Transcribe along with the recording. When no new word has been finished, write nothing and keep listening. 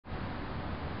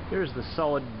Here's the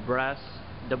solid brass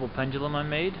double pendulum I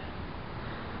made,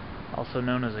 also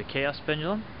known as a chaos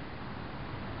pendulum.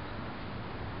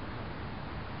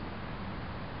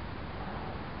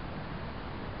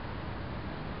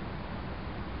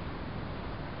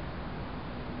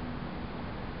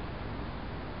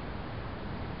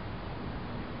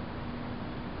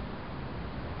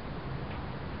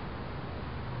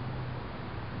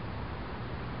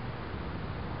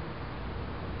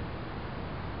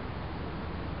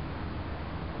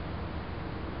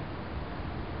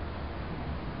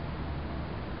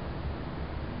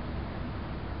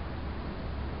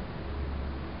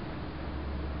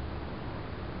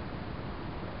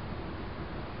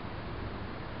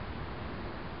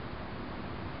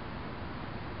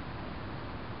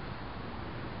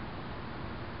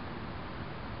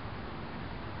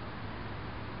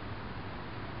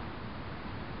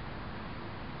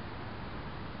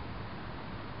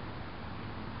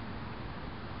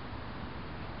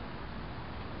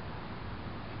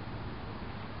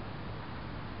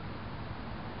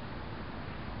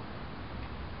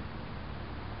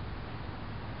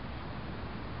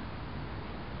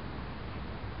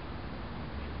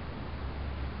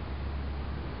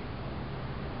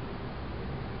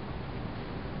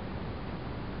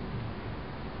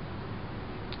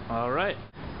 Alright,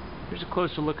 here's a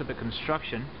closer look at the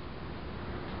construction.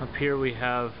 Up here we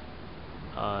have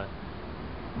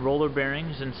roller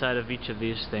bearings inside of each of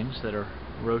these things that are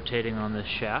rotating on this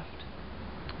shaft.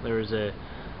 There is a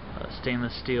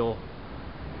stainless steel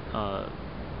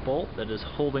bolt that is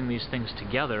holding these things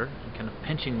together and kind of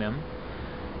pinching them.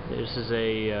 This is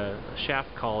a shaft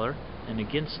collar, and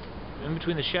in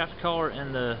between the shaft collar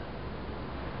and the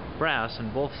brass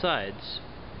on both sides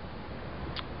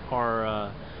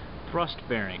are thrust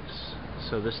bearings,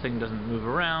 so this thing doesn't move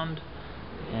around,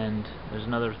 and there's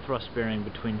another thrust bearing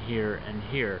between here and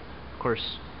here. Of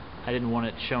course, I didn't want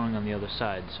it showing on the other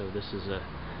side, so this is a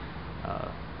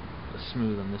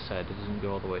smooth on this side. It doesn't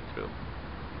go all the way through.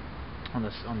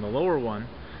 On the lower one,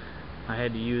 I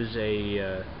had to use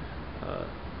a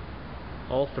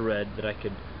all thread that I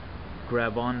could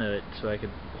grab onto it so I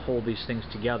could hold these things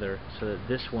together, so that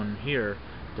this one here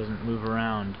doesn't move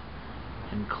around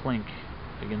and clink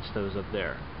against those up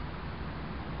there.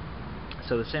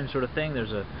 So the same sort of thing,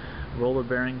 there's a roller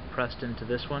bearing pressed into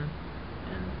this one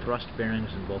and thrust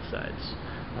bearings on both sides.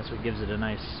 That's what gives it a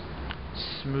nice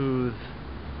smooth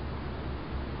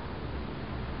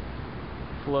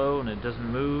flow, and it doesn't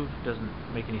move, doesn't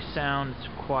make any sound, it's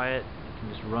quiet, it can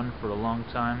just run for a long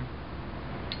time.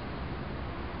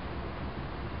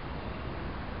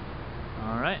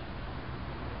 Alright,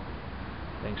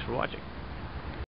 thanks for watching.